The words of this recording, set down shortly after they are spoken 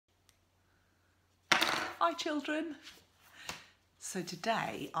Hi children. So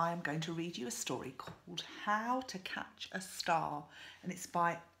today I am going to read you a story called How to Catch a Star, and it's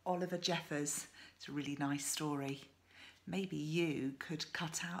by Oliver Jeffers. It's a really nice story. Maybe you could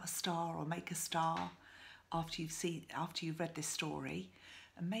cut out a star or make a star after you've read this story,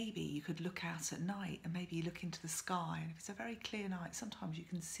 and maybe you could look out at night and maybe you look into the sky, and if it's a very clear night sometimes you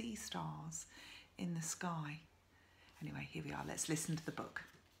can see stars in the sky. Anyway, here we are. Let's listen to the book.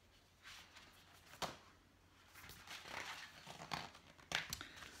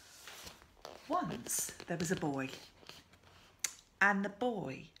 Once there was a boy, and the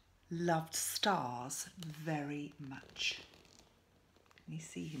boy loved stars very much. Can you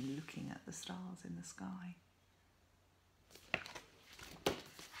see him looking at the stars in the sky?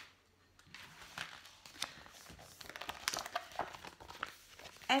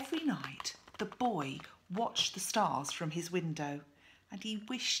 Every night the boy watched the stars from his window, and he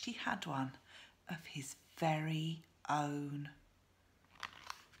wished he had one of his very own.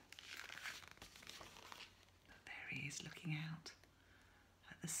 He is looking out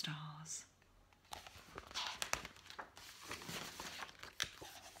at the stars.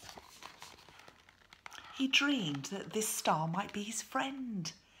 He dreamed that this star might be his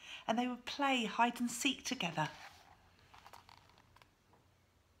friend and they would play hide and seek together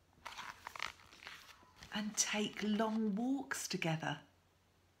and take long walks together.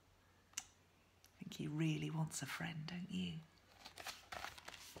 I think he really wants a friend, don't you?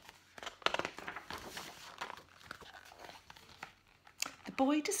 The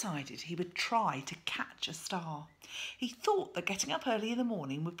boy decided he would try to catch a star. He thought that getting up early in the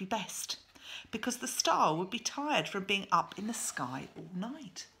morning would be best because the star would be tired from being up in the sky all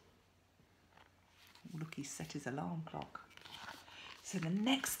night. Oh, look, he set his alarm clock. So the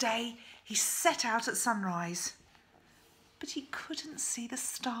next day he set out at sunrise, but he couldn't see the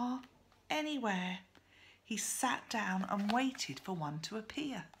star anywhere. He sat down and waited for one to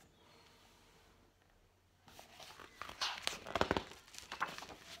appear.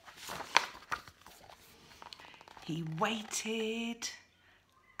 He waited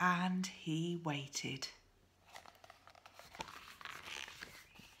and he waited.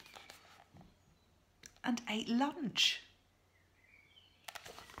 And ate lunch.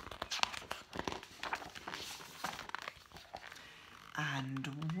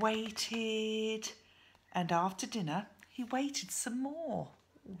 And waited. And after dinner, he waited some more.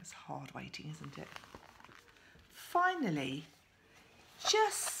 Oh, it's hard waiting, isn't it? Finally,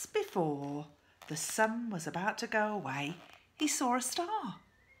 just before the sun was about to go away, he saw a star.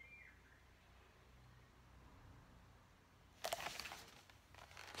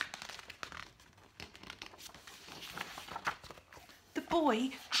 The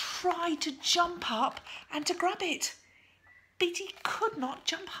boy tried to jump up and to grab it, but he could not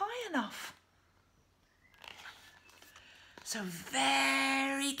jump high enough. So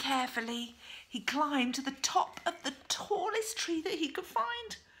very carefully, he climbed to the top of the tallest tree that he could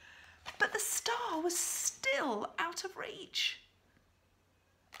find. But the star was still out of reach.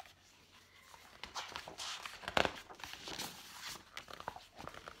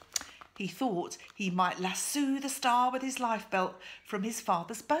 He thought he might lasso the star with his lifebelt from his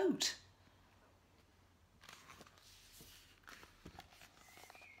father's boat.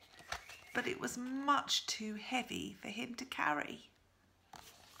 But it was much too heavy for him to carry.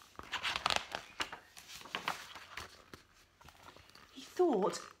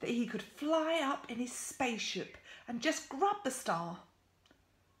 Thought that he could fly up in his spaceship and just grab the star.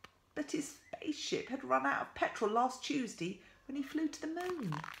 But his spaceship had run out of petrol last Tuesday when he flew to the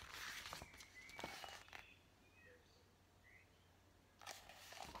moon.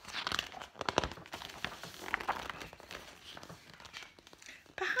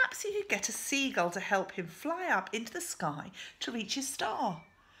 Perhaps he could get a seagull to help him fly up into the sky to reach his star.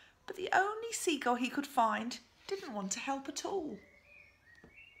 But the only seagull he could find didn't want to help at all.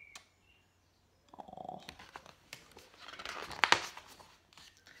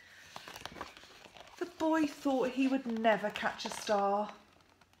 The boy thought he would never catch a star.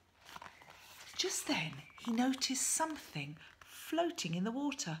 Just then he noticed something floating in the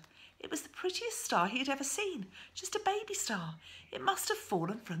water. It was the prettiest star he had ever seen, just a baby star. It must have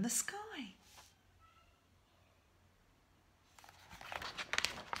fallen from the sky.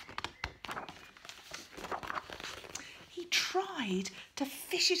 He tried to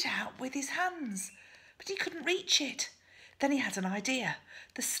fish it out with his hands, but he couldn't reach it. Then he had an idea.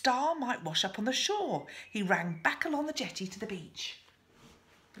 The star might wash up on the shore. He ran back along the jetty to the beach.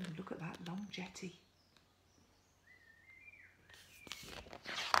 Oh, look at that long jetty.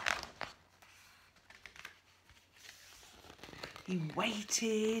 He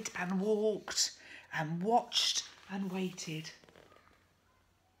waited and walked and watched and waited.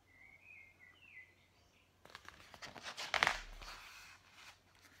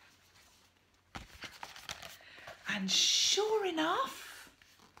 And sure enough,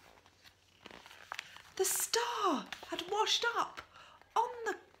 the star had washed up on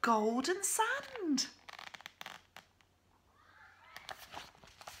the golden sand.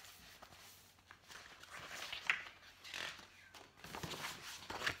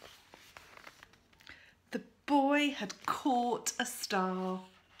 The boy had caught a star.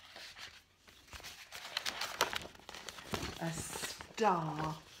 A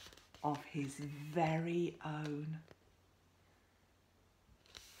star of his very own.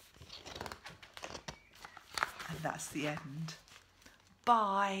 And that's the end.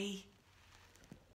 Bye.